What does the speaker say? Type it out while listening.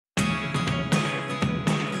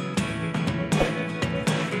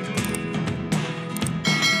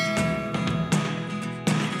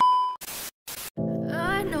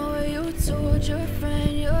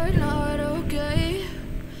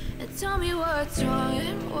what's wrong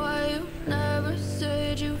and why you never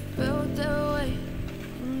said you felt that way.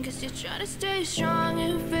 Guess you're trying to stay strong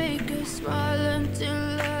and fake a smile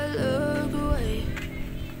until I look away.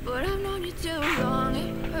 But I've known you too long,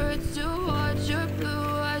 it hurts to watch your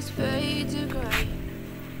blue eyes fade to gray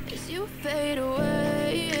as you fade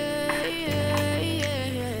away,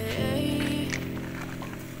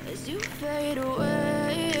 as you fade away.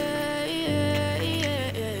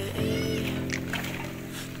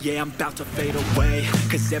 Yeah, I'm about to fade away,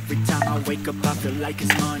 cause every time I wake up I feel like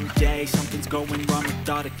it's Monday. Something's going wrong with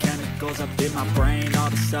all the chemicals up in my brain. All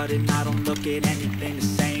of a sudden I don't look at anything the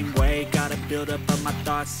same way. Got a build up of my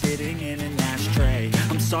thoughts sitting in an ashtray.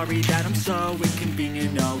 I'm sorry that I'm so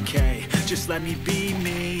inconvenient, okay. Just let me be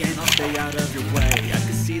me and I'll stay out of your way. I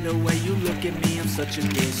can see the way you look at me, I'm such a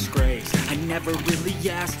disgrace. I never really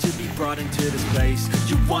asked to be brought into this place.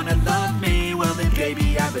 You wanna love me? Well then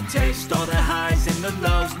baby have a taste. All the highs and the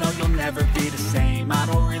lows, no you'll never be the same. I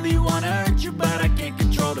don't really wanna hurt you but I can't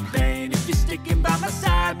control the pain. If you're sticking by my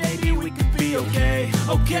side maybe we could be okay.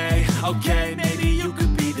 Okay, maybe you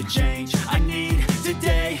could be the change I need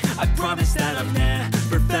today. I promise that I've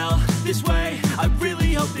never felt this way. I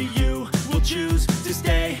really hope that you will choose to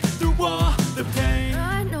stay through all the pain.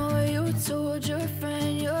 I know you told your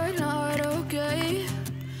friend you're not okay,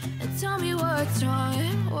 and tell me what's wrong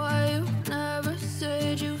and why you never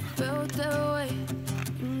said you felt that way.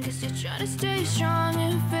 Guess you're trying to stay strong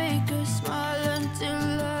and fake a smile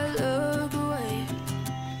until I look away.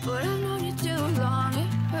 But I've known you too long, it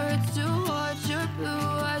hurts to watch your blue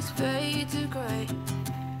eyes fade to gray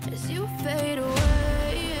as you fade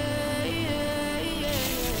away,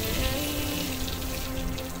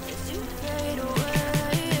 as you fade away,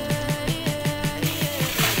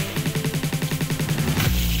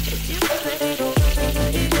 as you fade away.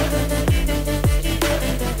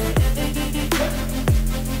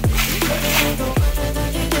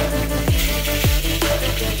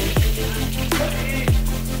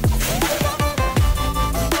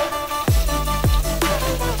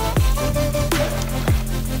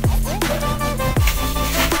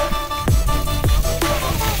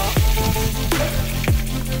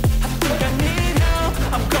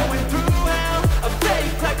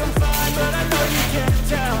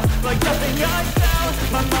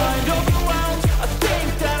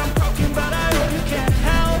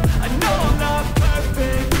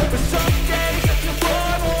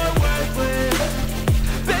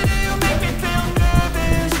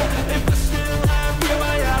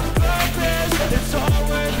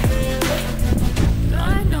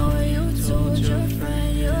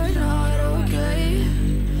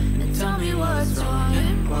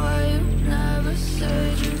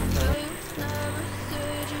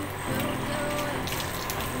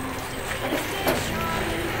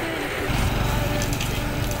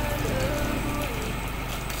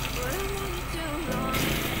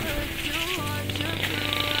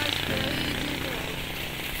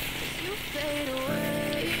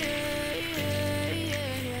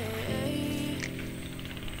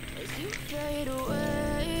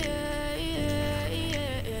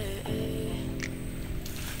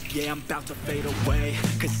 Yeah, I'm about to fade away,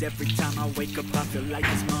 cause every time I wake up I feel like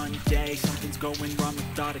it's Monday. Something's going wrong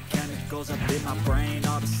with all the chemicals up in my brain.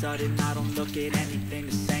 All of a sudden I don't look at anything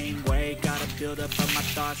the same way. Got a build up of my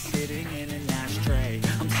thoughts sitting in an ashtray.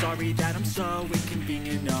 I'm sorry that I'm so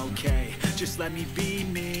inconvenient, okay. Just let me be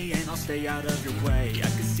me and I'll stay out of your way. I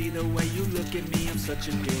can see the way you look at me, I'm such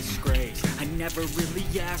a disgrace. I never really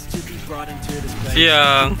asked to be brought into this place.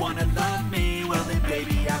 Yeah. You wanna love me? Well then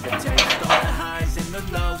baby have a taste. All the highs and the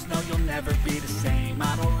lows, no you'll never be the same.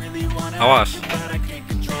 I don't really wanna hurt you, but I can't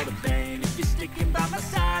control the pain. If you're sticking by my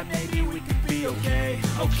side, maybe we could be okay.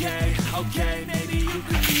 Okay, maybe you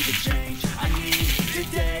could be the change I need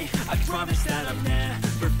today. I promise that I've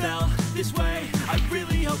never felt this way. I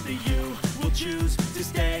really hope that you will choose to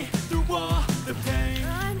stay through all the pain.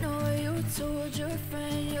 I know you told your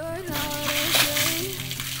friend you're not okay,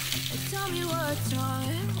 and tell me what's wrong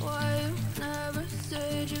and why you never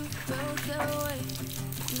said you felt that way.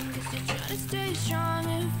 Guess you're trying to stay strong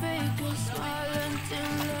and fake a smile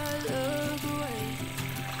until I look away.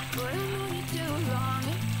 But I've known you too long,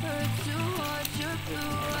 it hurts to watch your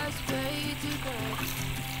blue eyes fade to gray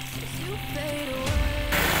as you fade away.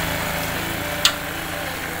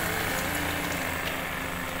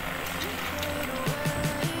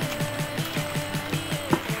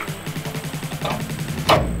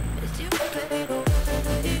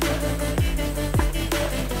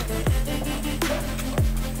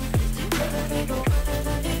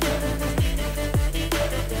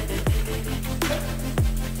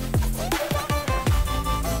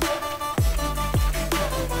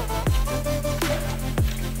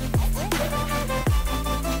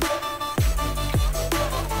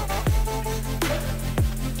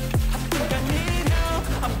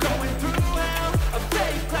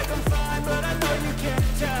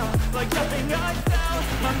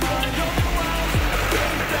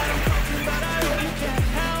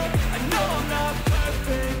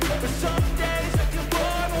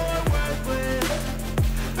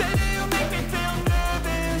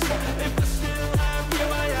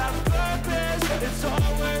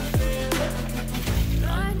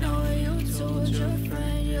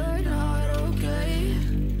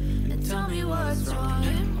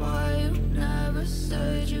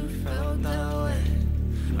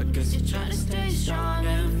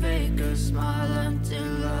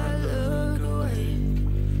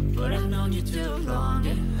 around you too long.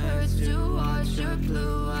 It hurts to watch your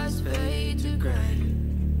blue eyes fade to gray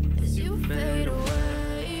as you fade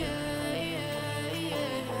away.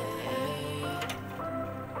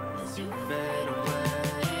 As you fade away.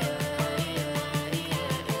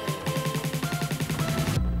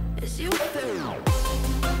 As you fade away.